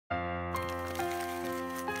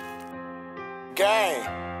Gang,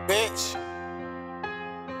 bitch.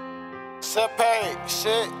 SelfPaid,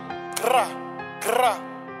 shit. Grah, grah,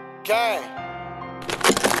 gang.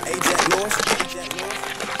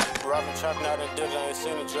 Robbing, trapping out that dick, I ain't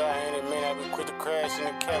seen a dry, ain't it mean I be quick to crash in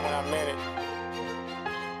the cat when I'm in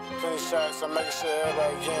it. Plenty shots, I'm making sure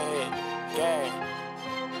everybody getting hit. Gang.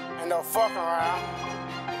 Ain't no fucking around.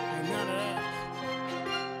 Ain't none of that.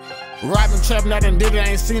 Robbing, trapping out and did it, I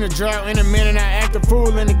ain't seen a drought in a minute. I act a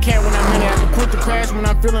fool in the cat when I'm in it. I can quit the crash when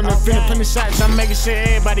I'm feeling the feeling. Plenty shots, I'm making sure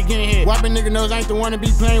everybody getting hit. Whopping nigga knows I ain't the one to be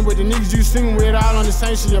playing with. The niggas you singing with all on the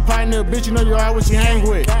same shit. Your partner, bitch, you know you are what you hang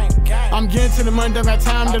with. I'm getting to the money, don't got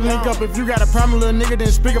time to link up. If you got a problem, little nigga, then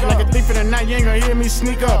speak up. Like a thief in the night, you ain't gonna hear me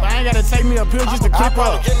sneak up. I ain't gotta take me a pill just to clip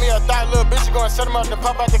up. Give me a thought, little bitch, you gonna set him up, then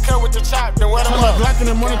pop out the cut with the chop, then wet him up. Glock in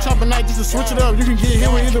the morning, chop at night just to switch it up. You can get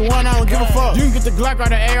hit with either one, I don't give a fuck. You can get the Glock or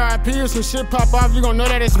the ARP or some shit pop off, you gon' know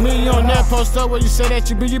that it's me. You don't never post up where you say that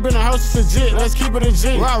you be. You been a host, it's legit, let's keep it a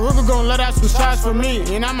G. Wow, River gon' let out some shots for me,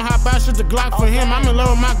 and I'ma hop out, shoot the Glock for him. I'm in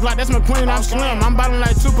love with my Glock, that's my queen, I'm slim. I'm bottling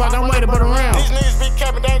like Tupac, I'm waiting but around. These niggas be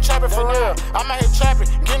capping, they ain't trapping for real. I'm out here trapping,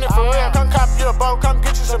 getting it for real. Come copy you a boat, come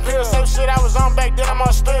get you some pills. Same shit I was on back then, I'm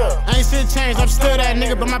on still. I ain't shit changed, I'm still that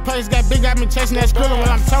nigga, but my place got big, I've been chasing that skrilla. When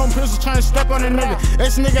I'm towing pistols, trying to step on a nigga.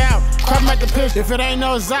 This nigga out, crop at the pitch. If it ain't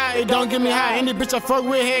no Zai, it don't get me high. Any bitch I fuck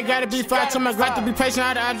with, head gotta be fire. Tell my Glock to be patient,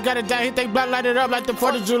 I just gotta die. Hit they block, light it up like the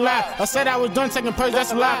 4th of July. I said I was done taking purse,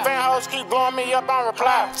 that's a lie. Fan hoes keep blowing me up on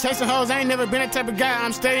reply. Chasing hoes, I ain't never been that type of guy.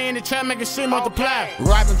 I'm steady in the trap, making shit multiply.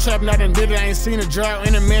 Robbing, trapping, I done did it, I ain't seen a drought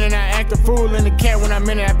in a minute. I act a fool in the cat when I'm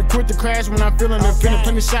in it. I be quick to crash when I'm feeling the feeling.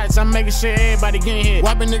 Plenty shots, I'm making sure everybody getting hit.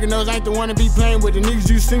 Whopping nigga knows I ain't the one to be playing with. The niggas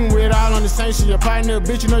you singing with all on the same shit. Your partner,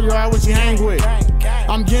 bitch, you know you are what you hang with.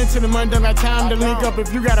 I'm getting to the money, don't got time to link up.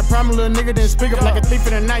 If you got a problem, little nigga, then speak up. Like a thief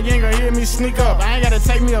in the night, you ain't gonna hear me sneak up. I ain't gotta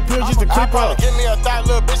take me a pill just to clip up. Give me a thought,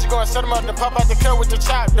 little bitch, you gonna set him up, then pop out the cut with the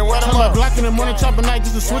chop, then wet him up. Glock in the morning, chop at night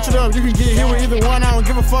just to switch it up. You can get hit with either one, I don't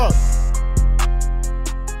give a fuck.